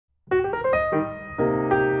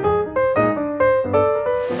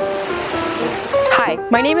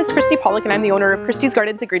My name is Christy Pollock and I'm the owner of Christy's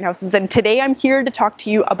Gardens and Greenhouses, and today I'm here to talk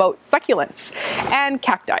to you about succulents and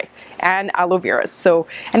cacti and aloe veras, so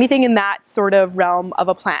anything in that sort of realm of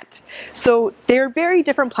a plant. So they're very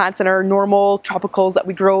different plants than our normal tropicals that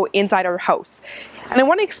we grow inside our house, and I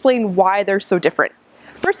want to explain why they're so different.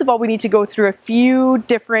 First of all, we need to go through a few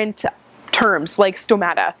different terms like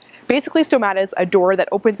stomata. Basically, stomata is a door that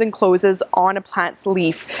opens and closes on a plant's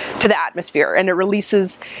leaf to the atmosphere, and it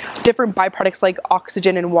releases different byproducts like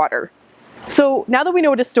oxygen and water. So now that we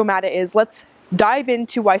know what a stomata is, let's dive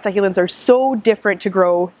into why succulents are so different to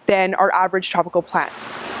grow than our average tropical plants.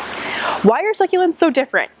 Why are succulents so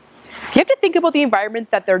different? You have to think about the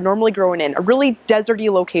environment that they're normally grown in, a really deserty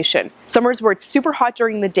location. Somewhere where it's super hot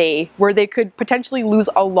during the day, where they could potentially lose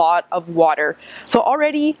a lot of water. So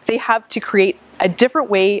already they have to create a different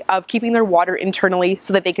way of keeping their water internally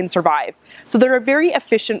so that they can survive. So they're a very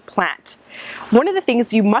efficient plant. One of the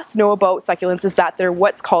things you must know about succulents is that they're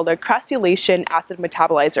what's called a crassulation acid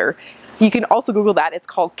metabolizer. You can also Google that, it's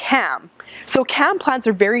called CAM. So CAM plants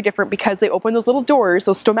are very different because they open those little doors,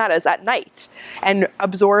 those stomatas, at night and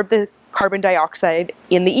absorb the carbon dioxide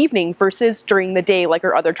in the evening versus during the day like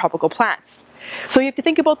our other tropical plants. So you have to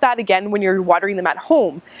think about that again when you're watering them at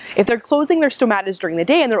home. If they're closing their stomatas during the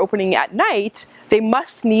day and they're opening at night, they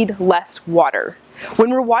must need less water.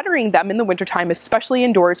 When we're watering them in the wintertime, especially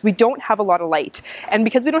indoors, we don't have a lot of light. And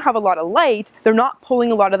because we don't have a lot of light, they're not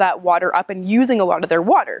pulling a lot of that water up and using a lot of their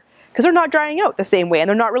water, because they're not drying out the same way and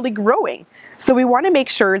they're not really growing. So we want to make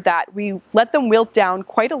sure that we let them wilt down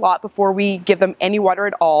quite a lot before we give them any water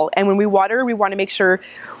at all. And when we water, we want to make sure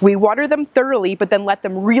we water them thoroughly, but then let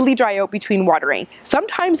them really dry out between watering.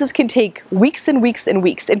 Sometimes this can take weeks and weeks and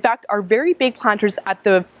weeks. In fact, our very big planters at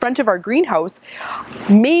the front of our greenhouse,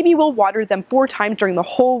 maybe we'll water them 4 times during the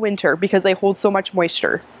whole winter because they hold so much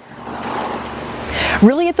moisture.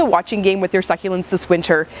 Really, it's a watching game with your succulents this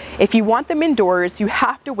winter. If you want them indoors, you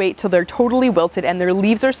have to wait till they're totally wilted and their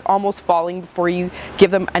leaves are almost falling before you give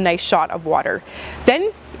them a nice shot of water.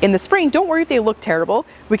 Then in the spring, don't worry if they look terrible.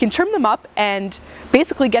 We can trim them up and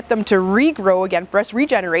basically get them to regrow again for us,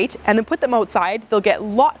 regenerate, and then put them outside. They'll get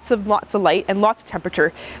lots of light and lots of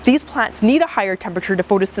temperature. These plants need a higher temperature to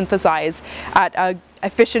photosynthesize at an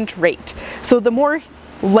efficient rate. So the more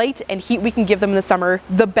light and heat we can give them in the summer,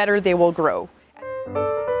 the better they will grow.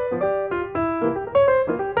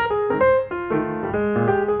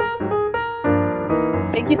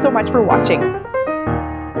 Thank you so much for watching.